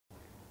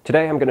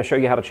Today I'm going to show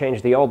you how to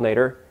change the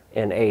alternator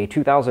in a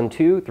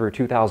 2002 through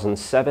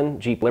 2007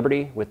 Jeep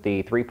Liberty with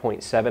the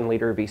 3.7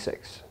 liter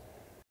V6.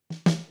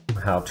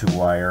 How to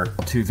wire,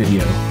 to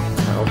video,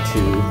 How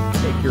to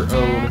make your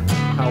own,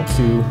 how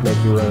to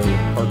make your own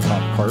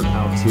hardtop cart,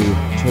 how to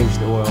change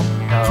the oil,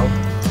 how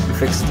to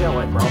fix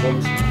taillight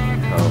problems,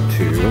 how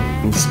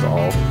to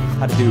install,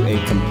 how to do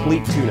a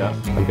complete tune-up.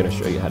 I'm going to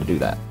show you how to do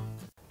that.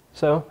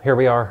 So here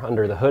we are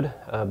under the hood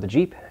of the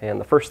Jeep,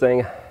 and the first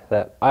thing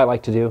that I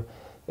like to do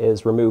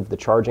is remove the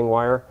charging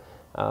wire.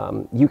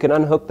 You can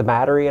unhook the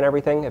battery and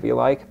everything if you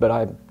like, but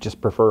I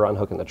just prefer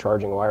unhooking the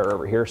charging wire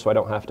over here so I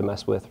don't have to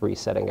mess with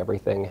resetting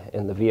everything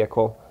in the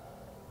vehicle.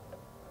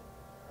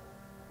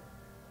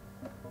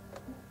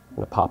 I'm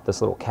going to pop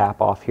this little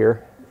cap off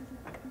here.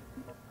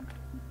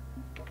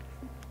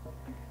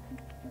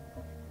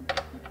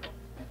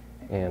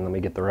 And let me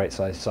get the right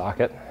size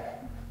socket.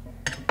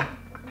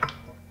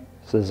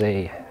 This is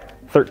a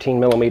 13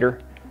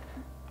 millimeter.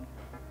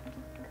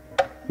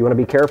 You want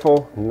to be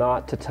careful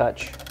not to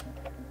touch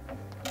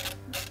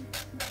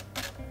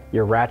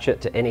your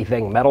ratchet to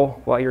anything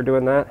metal while you're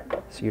doing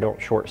that, so you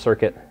don't short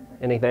circuit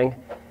anything.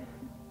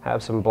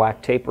 Have some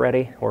black tape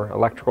ready or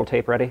electrical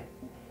tape ready.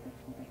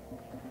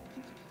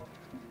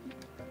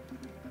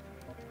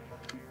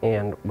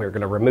 And we're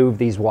going to remove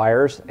these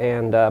wires,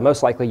 and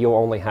most likely you'll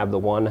only have the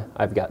one.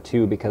 I've got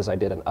two because I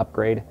did an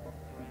upgrade,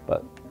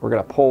 but we're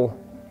going to pull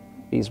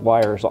these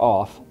wires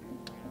off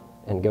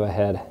and go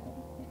ahead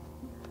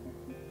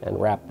and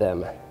wrap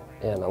them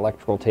in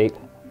electrical tape.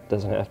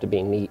 Doesn't have to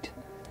be neat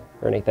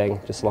or anything,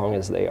 just as long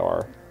as they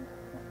are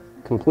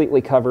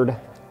completely covered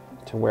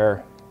to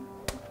where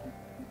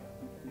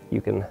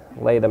you can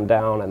lay them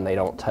down and they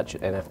don't touch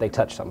it, and if they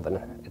touch something,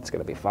 it's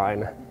going to be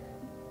fine.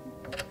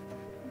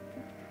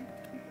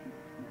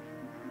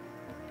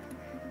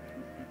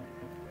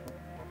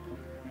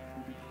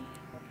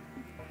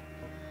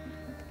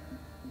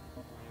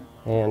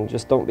 And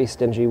just don't be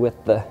stingy with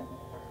the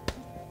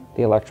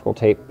electrical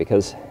tape,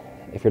 because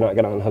if you're not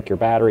going to unhook your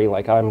battery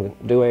like I'm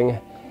doing,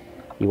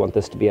 you want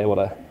this to be able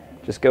to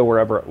just go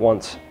wherever it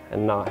wants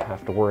and not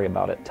have to worry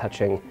about it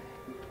touching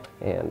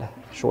and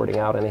shorting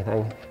out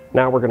anything.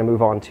 Now we're going to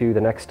move on to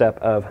the next step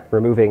of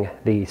removing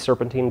the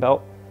serpentine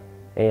belt,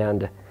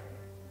 and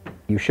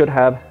you should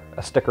have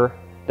a sticker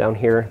down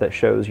here that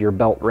shows your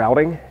belt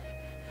routing,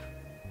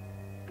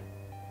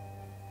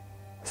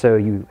 so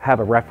you have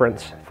a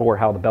reference for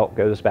how the belt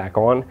goes back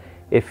on.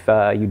 If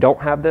you don't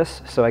have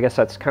this, so I guess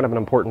that's kind of an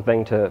important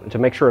thing to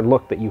make sure and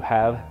look that you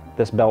have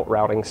this belt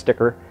routing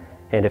sticker.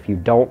 And if you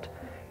don't,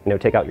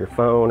 take out your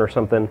phone or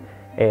something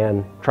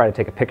and try to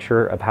take a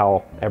picture of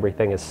how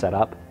everything is set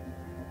up.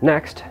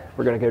 Next,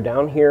 we're going to go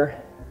down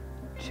here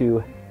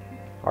to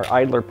our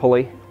idler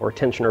pulley or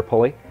tensioner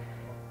pulley,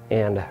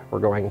 and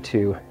I'm going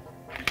to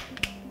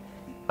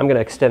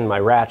extend my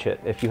ratchet.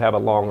 If you have a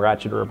long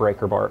ratchet or a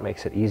breaker bar, it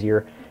makes it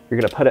easier. You're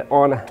going to put it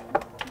on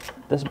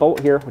this bolt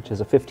here, which is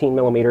a 15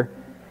 millimeter,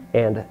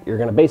 and you're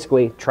going to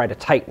basically try to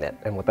tighten it.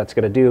 And what that's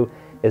going to do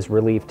is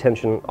relieve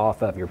tension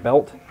off of your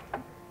belt.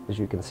 As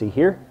you can see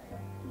here,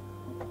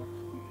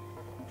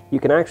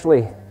 you can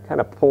actually kind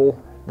of pull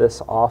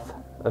this off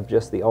of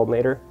just the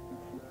alternator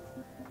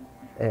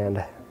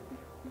and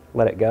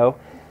let it go.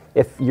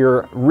 If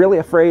you're really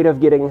afraid of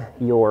getting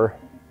your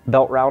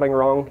belt routing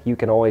wrong, you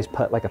can always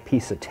put like a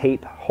piece of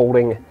tape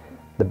holding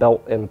the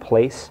belt in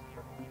place.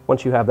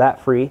 Once you have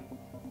that free,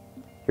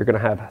 you're going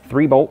to have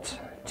 3 bolts,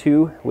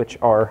 2 which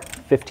are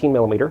 15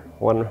 millimeter,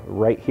 one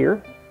right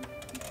here.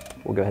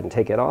 We'll go ahead and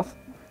take it off.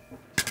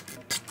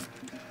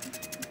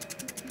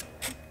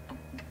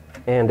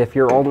 And if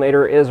your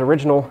alternator is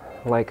original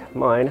like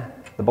mine,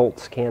 the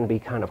bolts can be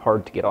kind of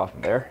hard to get off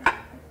of there.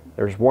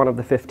 There's one of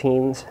the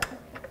 15s.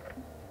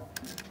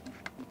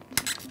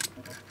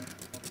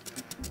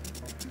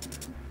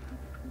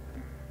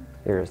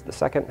 Here's the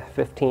second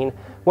 15.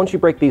 Once you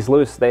break these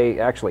loose, they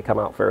actually come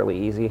out fairly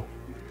easy.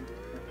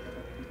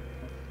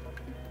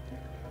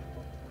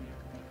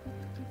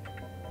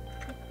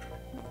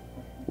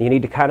 You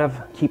need to kind of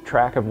keep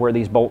track of where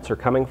these bolts are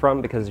coming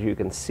from, because you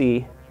can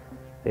see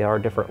they are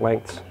different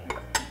lengths.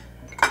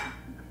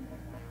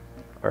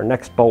 Our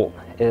next bolt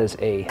is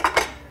a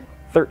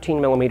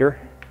 13 millimeter.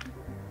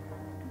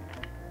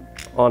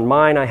 On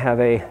mine, I have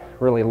a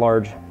really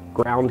large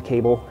ground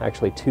cable,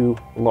 actually 2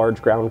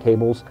 large ground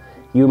cables.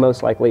 You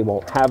most likely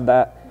won't have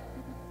that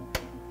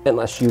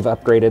unless you've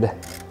upgraded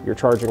your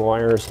charging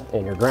wires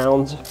and your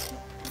grounds.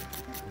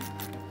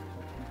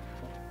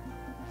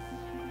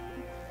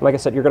 Like I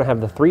said, you're going to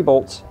have the 3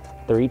 bolts.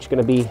 They're each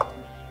going to be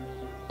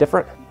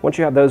different. Once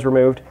you have those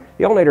removed,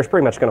 the alternator is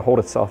pretty much going to hold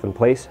itself in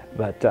place,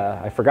 but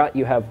I forgot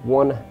you have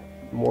one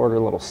more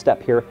little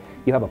step here.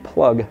 You have a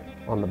plug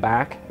on the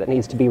back that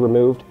needs to be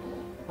removed.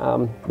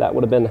 That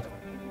would have been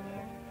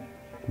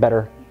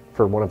better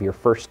for one of your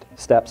first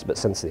steps, but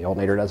since the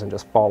alternator doesn't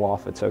just fall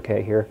off, it's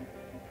okay here.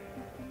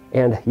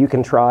 And you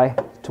can try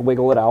to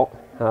wiggle it out.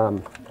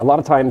 A lot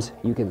of times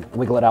you can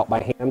wiggle it out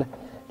by hand.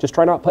 Just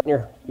try not putting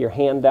your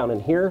hand down in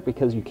here,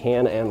 because you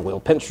can and will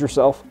pinch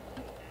yourself.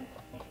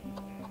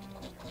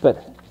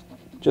 But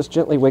just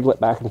gently wiggle it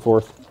back and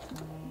forth,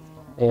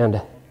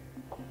 and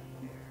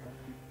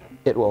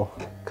it will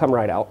come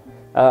right out.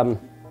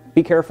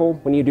 Be careful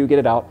when you do get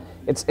it out.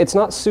 It's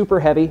not super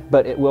heavy,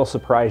 but it will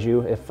surprise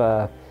you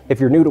if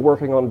you're new to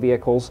working on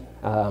vehicles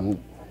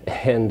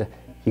and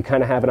you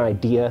kind of have an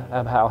idea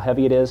of how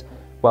heavy it is.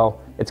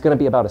 Well, it's going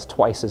to be about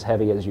twice as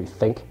heavy as you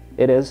think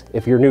it is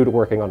if you're new to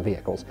working on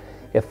vehicles.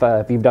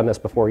 If you've done this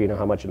before, you know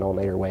how much an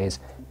alternator weighs.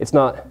 It's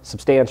not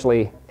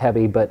substantially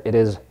heavy, but it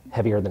is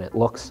heavier than it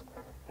looks.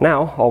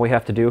 Now, all we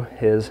have to do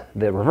is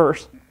the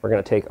reverse. We're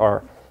going to take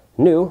our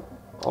new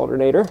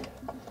alternator,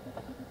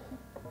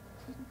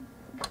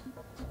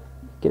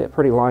 get it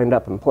pretty lined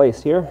up in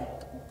place here.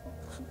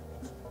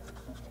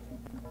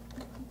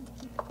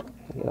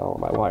 Get all of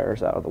my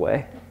wires out of the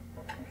way.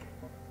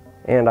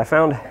 And I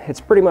found it's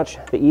pretty much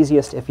the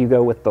easiest if you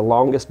go with the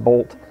longest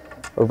bolt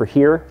over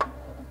here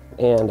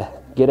and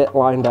get it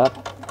lined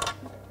up.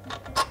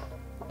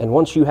 And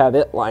once you have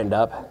it lined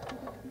up,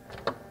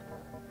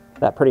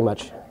 that pretty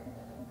much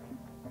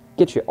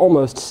gets you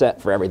almost set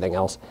for everything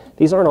else.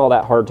 These aren't all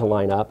that hard to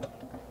line up.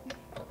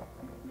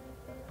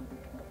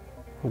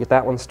 We'll get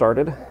that one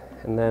started,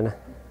 and then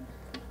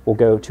we'll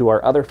go to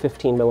our other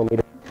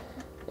 15mm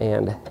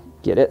and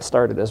get it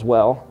started as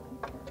well.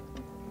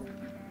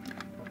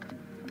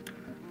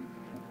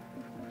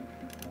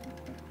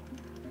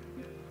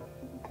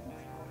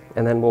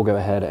 And then we'll go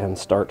ahead and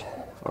start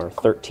our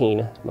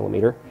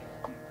 13mm.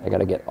 I got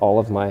to get all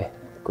of my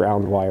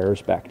ground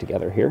wires back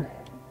together here.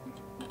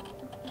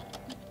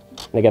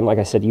 And again, like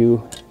I said,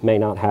 you may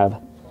not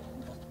have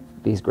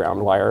these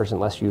ground wires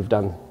unless you've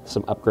done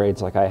some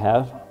upgrades like I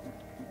have.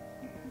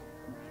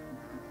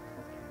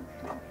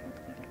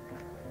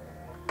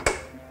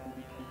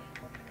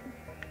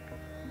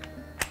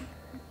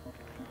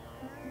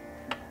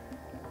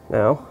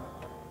 Now,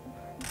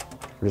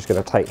 we're just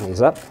going to tighten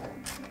these up.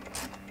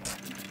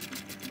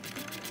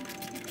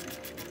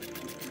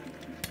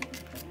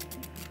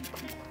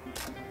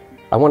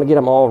 I want to get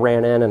them all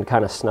ran in and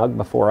kind of snug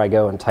before I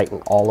go and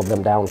tighten all of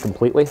them down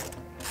completely.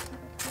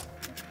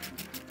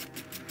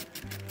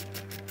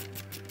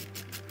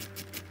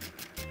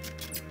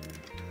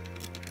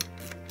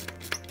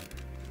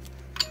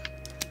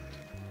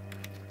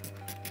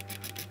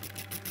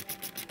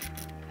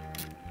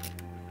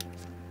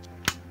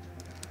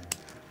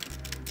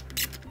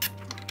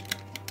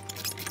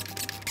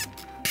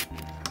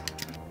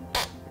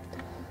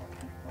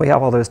 We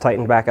have all those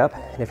tightened back up,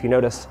 and if you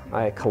notice,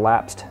 I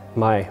collapsed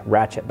my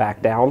ratchet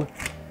back down.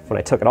 When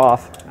I took it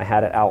off, I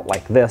had it out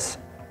like this,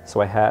 so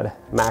I had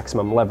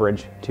maximum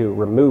leverage to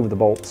remove the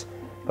bolts.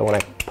 But when I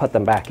put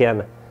them back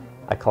in,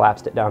 I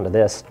collapsed it down to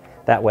this.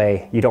 That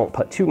way you don't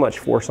put too much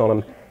force on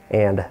them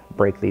and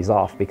break these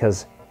off,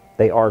 because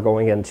they are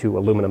going into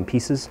aluminum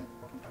pieces.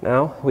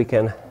 Now we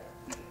can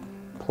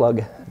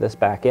plug this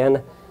back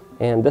in,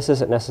 and this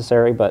isn't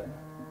necessary, but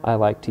I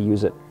like to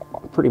use it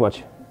pretty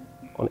much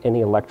on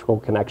any electrical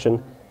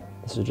connection.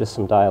 This is just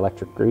some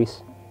dielectric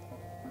grease.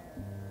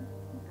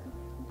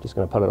 Just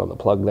going to put it on the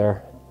plug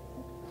there.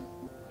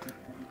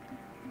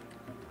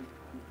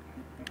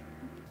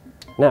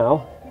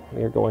 Now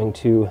we are going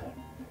to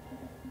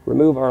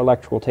remove our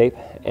electrical tape,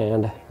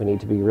 and we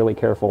need to be really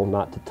careful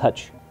not to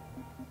touch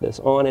this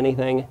on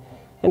anything.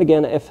 And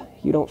again, if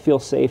you don't feel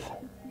safe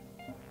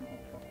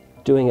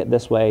doing it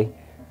this way,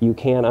 you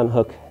can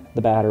unhook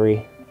the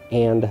battery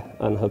and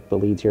unhook the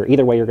leads here.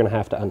 Either way, you're going to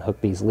have to unhook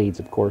these leads,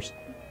 of course,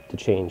 to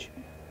change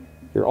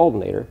your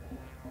alternator,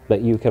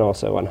 but you can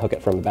also unhook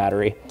it from the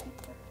battery.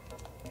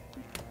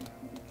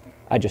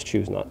 I just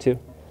choose not to.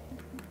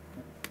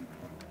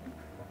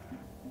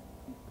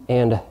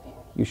 And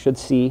you should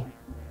see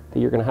that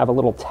you're going to have a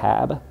little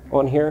tab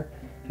on here,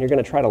 and you're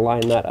going to try to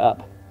line that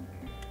up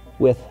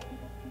with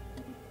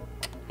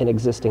an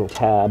existing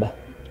tab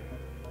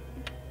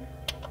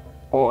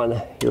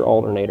on your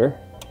alternator.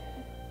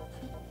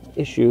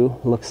 Issue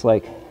looks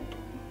like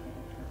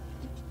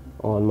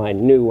on my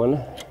new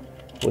one,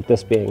 with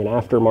this being an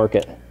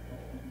aftermarket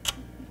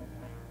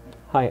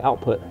high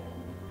output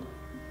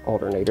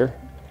alternator,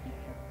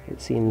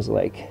 it seems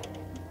like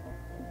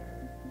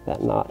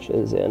that notch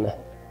is in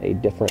a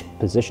different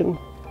position.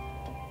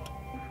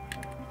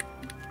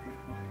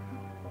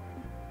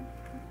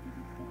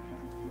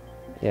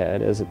 Yeah,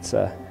 it is. It's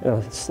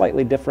a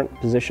slightly different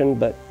position,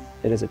 but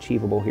it is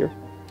achievable here.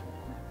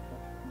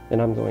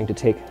 And I'm going to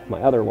take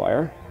my other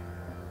wire.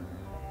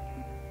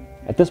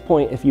 At this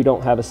point, if you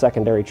don't have a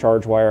secondary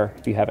charge wire,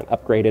 if you haven't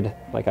upgraded,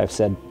 like I've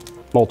said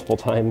multiple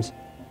times,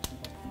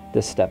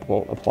 this step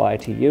won't apply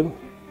to you.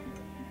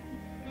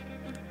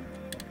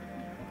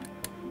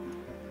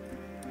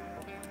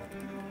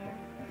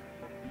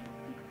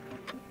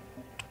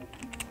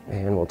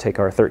 And we'll take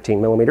our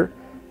 13mm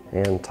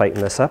and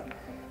tighten this up.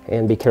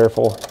 And be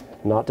careful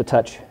not to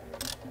touch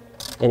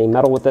any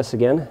metal with this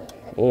again,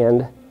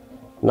 and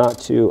not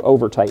to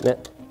over tighten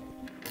it.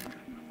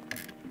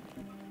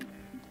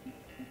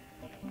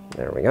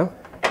 There we go.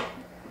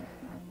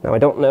 Now I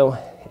don't know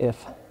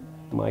if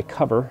my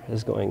cover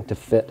is going to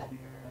fit,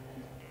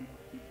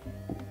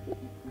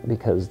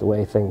 because the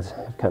way things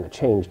have kind of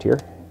changed here.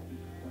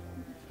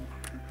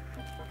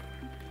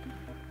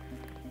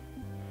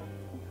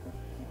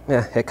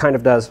 Yeah, it kind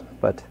of does,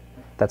 but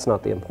that's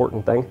not the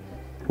important thing.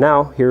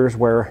 Now, here's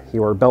where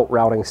your belt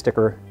routing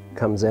sticker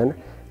comes in,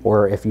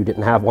 or if you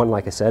didn't have one,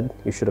 like I said,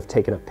 you should have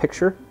taken a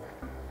picture.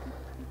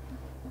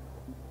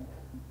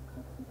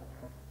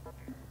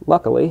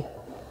 Luckily,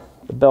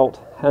 the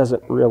belt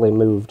hasn't really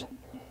moved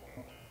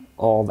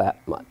all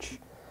that much.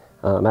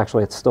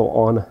 Actually, it's still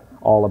on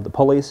all of the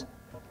pulleys.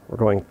 We're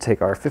going to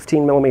take our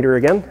 15mm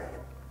again,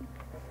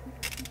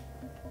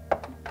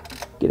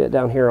 get it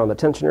down here on the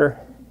tensioner,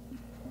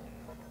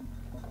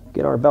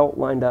 get our belt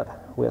lined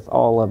up with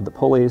all of the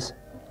pulleys.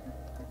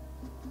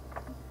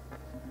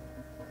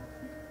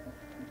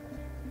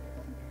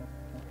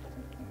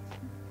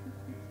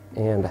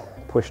 And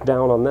push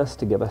down on this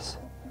to give us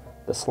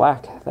the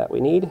slack that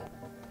we need.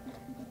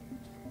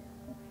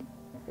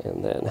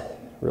 And then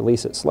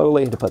release it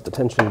slowly to put the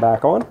tension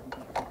back on.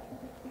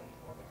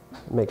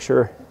 Make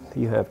sure that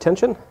you have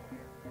tension.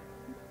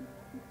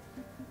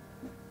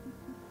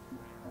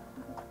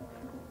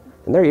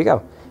 And there you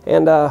go.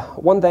 And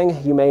one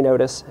thing you may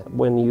notice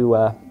when you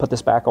put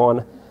this back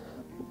on,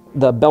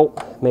 the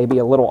belt may be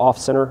a little off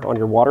center on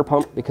your water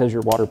pump because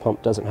your water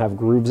pump doesn't have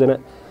grooves in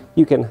it.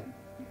 You can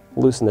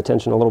loosen the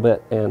tension a little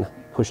bit and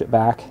push it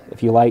back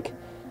if you like.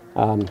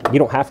 You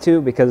don't have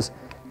to, because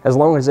as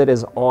long as it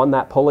is on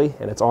that pulley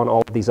and it's on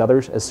all of these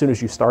others, as soon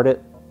as you start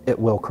it, it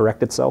will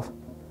correct itself.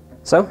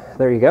 So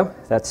there you go.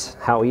 That's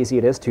how easy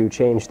it is to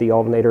change the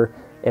alternator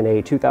in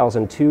a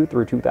 2002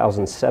 through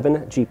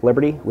 2007 Jeep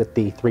Liberty with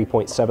the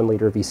 3.7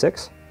 liter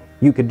V6.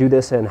 You could do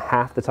this in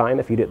half the time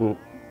if you didn't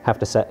have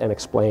to set and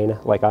explain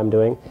like I'm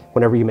doing.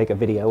 Whenever you make a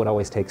video, it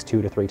always takes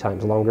 2 to 3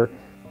 times longer.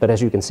 But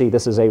as you can see,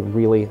 this is a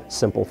really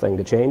simple thing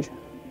to change.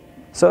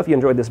 So if you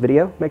enjoyed this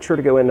video, make sure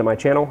to go into my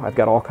channel. I've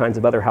got all kinds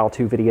of other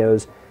how-to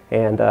videos,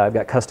 and I've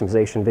got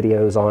customization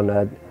videos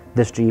on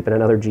this Jeep and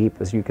another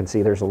Jeep. As you can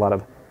see, there's a lot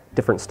of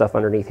different stuff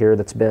underneath here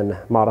that's been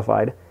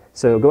modified.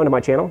 So go into my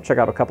channel, check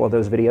out a couple of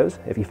those videos.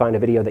 If you find a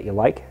video that you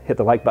like, hit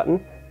the like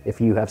button.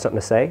 If you have something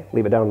to say,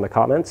 leave it down in the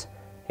comments.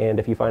 And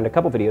if you find a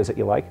couple videos that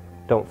you like,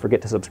 don't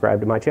forget to subscribe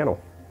to my channel.